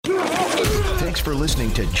Thanks for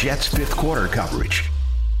listening to Jets fifth quarter coverage.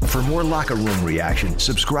 For more locker room reaction,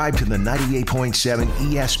 subscribe to the 98.7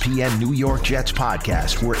 ESPN New York Jets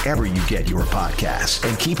podcast wherever you get your podcasts.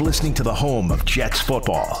 And keep listening to the home of Jets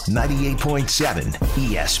football, 98.7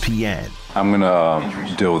 ESPN. I'm going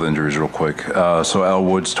to deal with injuries real quick. So Al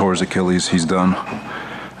Woods tore his Achilles. He's done.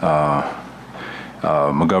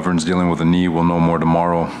 McGovern's dealing with a knee. We'll know more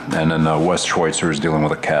tomorrow. And then Wes Schweitzer is dealing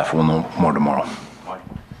with a calf. We'll know more tomorrow.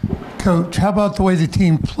 Coach, how about the way the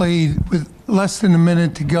team played with less than a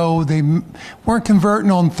minute to go? They weren't converting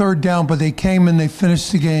on third down, but they came and they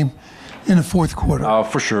finished the game in the fourth quarter.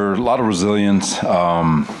 For sure. A lot of resilience,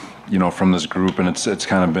 from this group. And it's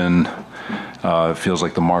kind of been, it feels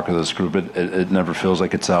like the mark of this group. It never feels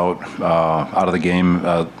like it's out of the game.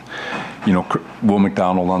 Will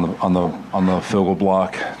McDonald on the field goal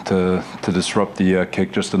block to disrupt the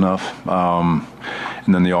kick just enough. And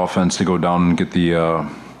then the offense to go down and get the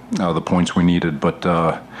points we needed, but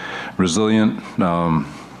resilient. A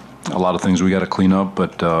lot of things we got to clean up,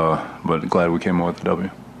 but glad we came away with the W.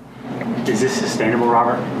 Is this sustainable,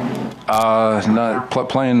 Robert? Not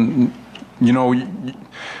playing.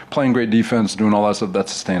 Playing great defense, doing all that stuff.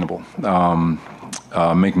 That's sustainable.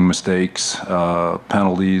 Making mistakes,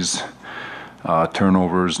 penalties,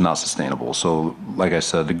 turnovers, not sustainable. So, like I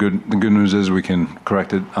said, the good news is we can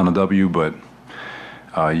correct it on a W, but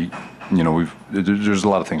there's a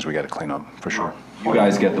lot of things we got to clean up for sure. You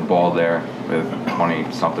guys get the ball there with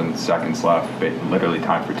 20-something seconds left, literally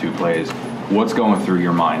time for 2 plays. What's going through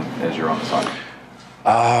your mind as you're on the side?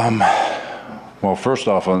 Well, first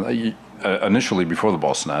off, initially before the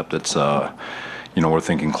ball snapped, it's we're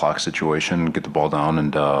thinking clock situation, get the ball down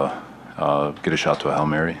and get a shot to a Hail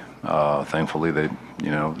Mary. Thankfully, they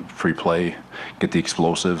free play, get the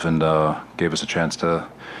explosive, and gave us a chance to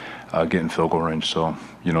get in field goal range. So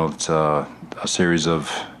it's a series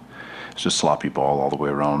of just sloppy ball all the way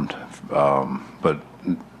around. But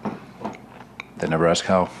they never ask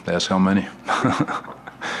how; they ask how many.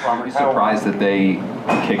 Are you surprised that they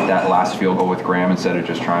kicked that last field goal with Graham instead of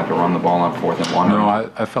just trying to run the ball on 4th and 1?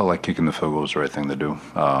 No, I felt like kicking the field goal was the right thing to do.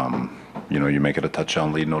 You make it a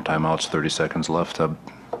touchdown lead, no timeouts, 30 seconds left. I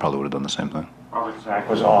probably would have done the same thing. Robert, Zach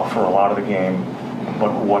was off for a lot of the game.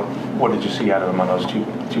 What did you see out of him on those two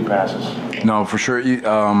passes? No, for sure.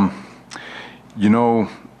 The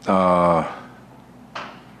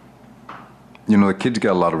kid's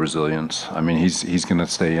got a lot of resilience. I mean, he's going to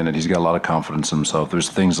stay in it. He's got a lot of confidence in himself. There's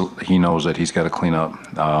things he knows that he's got to clean up.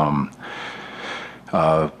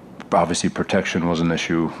 Obviously, protection was an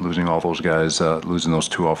issue. Losing all those guys, losing those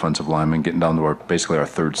 2 offensive linemen, getting down to basically our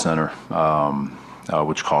 3rd center,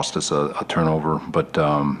 which cost us a turnover. But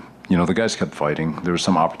the guys kept fighting. There were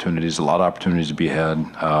a lot of opportunities to be had.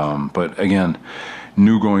 But again,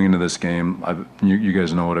 knew going into this game, you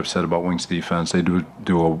guys know what I've said about Wink's defense. They do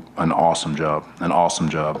an awesome job. And,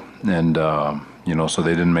 so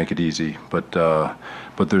they didn't make it easy. But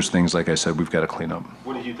there's things, like I said, we've got to clean up.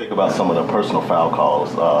 What did you think about some of the personal foul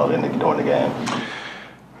calls during the game?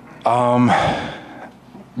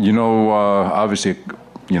 Obviously,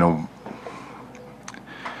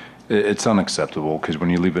 it's unacceptable because when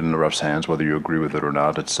you leave it in the ref's hands, whether you agree with it or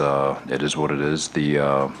not, it is what it is.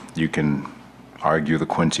 You can argue the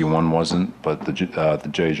Quincy one wasn't, but the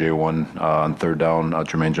JJ one on 3rd down,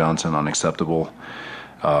 Jermaine Johnson, unacceptable.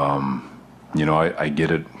 I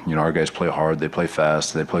get it. Our guys play hard, they play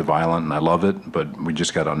fast, they play violent, and I love it. But we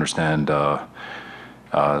just got to understand.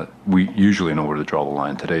 We usually know where to draw the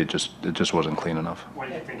line. Today, it just wasn't clean enough. What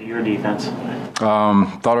did you think of your defense?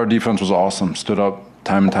 Thought our defense was awesome. Stood up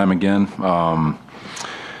time and time again.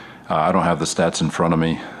 I don't have the stats in front of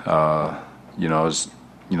me.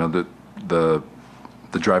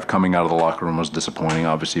 The drive coming out of the locker room was disappointing,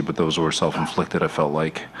 obviously, but those were self-inflicted, I felt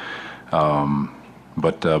like.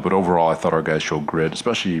 But overall, I thought our guys showed grit,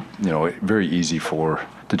 especially, very easy to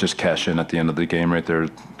just cash in at the end of the game right there,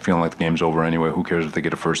 feeling like the game's over anyway. Who cares if they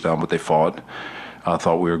get a first down, but they fought. I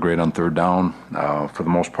thought we were great on 3rd down. For the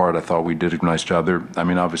most part, I thought we did a nice job there. I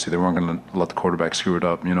mean, obviously, they weren't going to let the quarterback screw it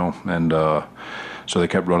up, and so they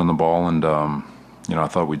kept running the ball, and, I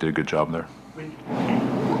thought we did a good job there.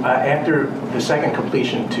 After the second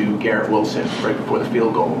completion to Garrett Wilson right before the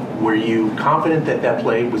field goal, were you confident that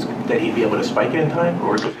play was that he'd be able to spike it in time,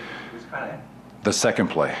 or was it kind of the second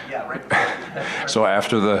play? Yeah, right. So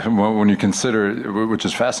after when you consider, which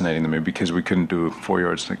is fascinating to me because we couldn't do 4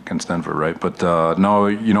 yards against Denver, right? But no,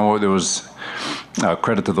 there was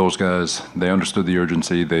credit to those guys. They understood the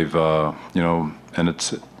urgency. They've and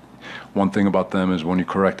it's. One thing about them is when you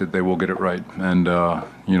correct it, they will get it right. And,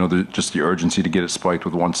 just the urgency to get it spiked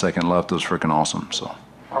with 1 second left was freaking awesome. So,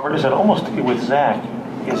 Robert, is it almost with Zach,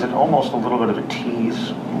 is it almost a little bit of a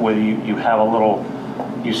tease where you have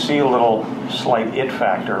you see a little slight it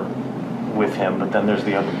factor with him, but then there's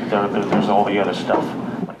there's all the other stuff.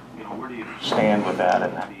 Like, where do you stand with that,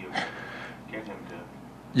 and how do you get him to?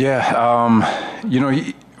 Yeah,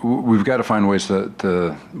 we've got to find ways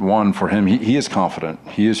to one, for him, he is confident,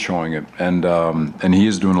 he is showing it, and he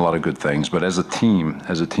is doing a lot of good things. But as a team,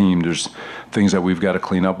 there's things that we've got to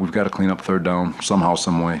clean up. We've got to clean up third down somehow,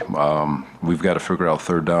 some way. We've got to figure out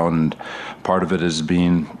third down, and part of it is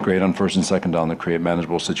being great on first and second down to create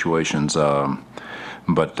manageable situations.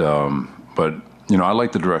 But I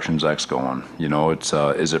like the direction Zach's going. It's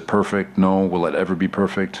is it perfect? No. Will it ever be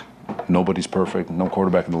perfect? Nobody's perfect. No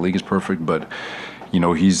quarterback in the league is perfect. But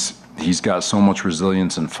he's got so much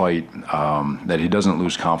resilience and fight that he doesn't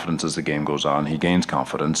lose confidence as the game goes on. He gains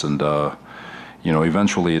confidence, and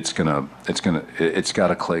eventually it's got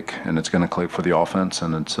to click, and it's gonna click for the offense,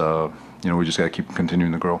 and it's we just got to keep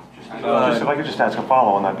continuing to grow. If I could just ask a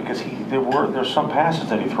follow on that, because there's some passes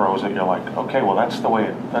that he throws that you're like, okay, well that's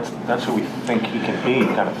who we think he can be,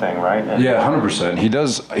 kind of thing, right? And yeah, 100%. He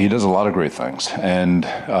does a lot of great things, and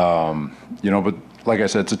but like I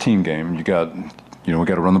said, it's a team game. We got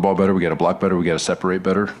to run the ball better. We got to block better. We got to separate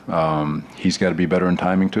better. He's got to be better in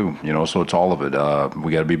timing too. So it's all of it.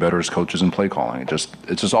 We got to be better as coaches in play calling. It's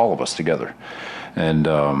just all of us together. And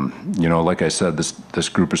like I said, this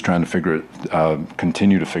group is trying to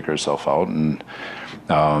continue to figure itself out. And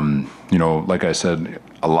like I said,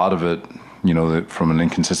 a lot of it, from an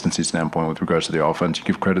inconsistency standpoint with regards to the offense, you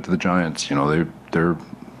give credit to the Giants. They're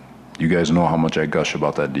you guys know how much I gush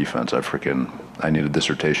about that defense. I need a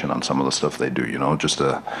dissertation on some of the stuff they do. Just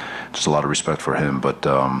a lot of respect for him. But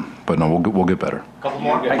no, we'll get better. Couple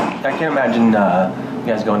more. I can't imagine you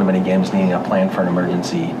guys going to many games needing a plan for an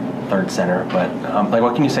emergency third center. But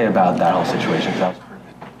what can you say about that whole situation?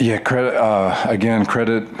 Yeah, credit,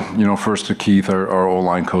 first to Keith, our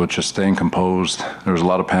O-line coach, just staying composed. There was a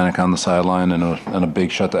lot of panic on the sideline and a big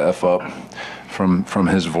shut the F up from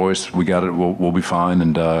his voice. We got it. We'll be fine.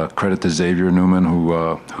 And credit to Xavier Newman,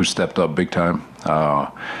 who stepped up big time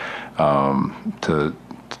to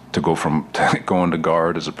go from going to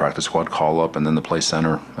guard as a practice squad call up and then to play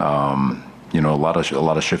center. A lot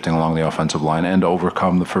of shifting along the offensive line, and to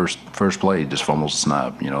overcome the first play, just fumbles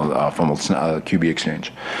snap, QB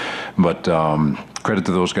exchange. But credit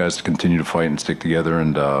to those guys to continue to fight and stick together.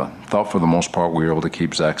 And thought for the most part we were able to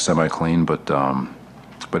keep Zach semi-clean. But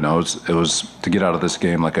no, it was to get out of this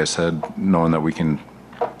game, like I said, knowing that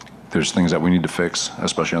there's things that we need to fix,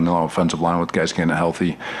 especially on the offensive line with guys getting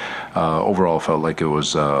healthy. Overall, it felt like it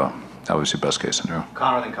was obviously best case scenario.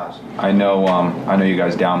 Connor, then Cos. I know you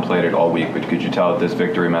guys downplayed it all week, but could you tell that this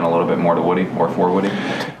victory meant a little bit more to Woody or for Woody?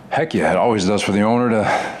 Heck yeah, it always does for the owner to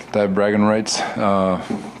have bragging rights,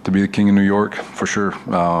 to be the king of New York, for sure.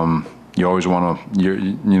 You always want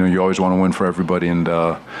to win for everybody, and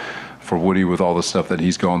for Woody with all the stuff that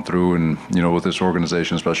he's gone through, and with this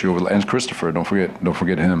organization, especially and Christopher, don't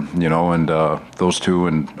forget him, and those two,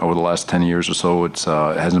 and over the last 10 years or so, it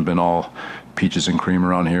hasn't been all peaches and cream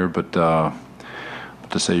around here, but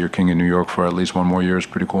to say you're king of New York for at least one more year is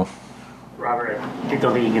pretty cool. Robert, I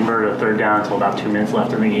don't think you converted a third down until about 2 minutes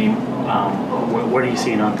left in the game. What are you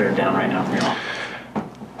seeing on third down right now from your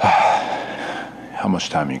How much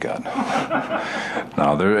time you got?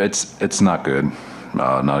 No, it's not good.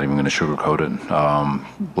 Not even going to sugarcoat it.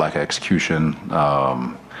 Lack of execution,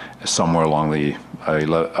 somewhere along the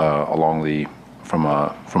from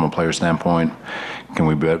a player standpoint. Can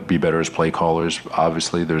we be better as play callers?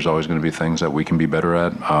 Obviously, there's always going to be things that we can be better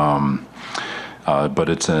at. But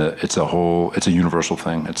it's a universal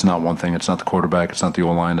thing. It's not one thing. It's not the quarterback. It's not the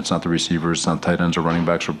O-line. It's not the receivers. It's not tight ends or running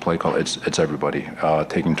backs or play call. It's everybody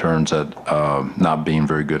taking turns at not being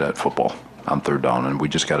very good at football on third down, and we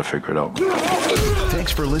just got to figure it out.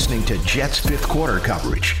 Thanks for listening to Jets fifth quarter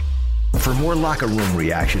coverage. For more locker room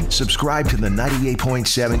reaction, subscribe to the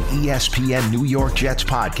 98.7 ESPN New York Jets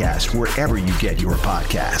podcast wherever you get your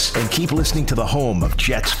podcasts. And keep listening to the home of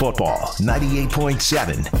Jets football,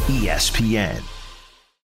 98.7 ESPN.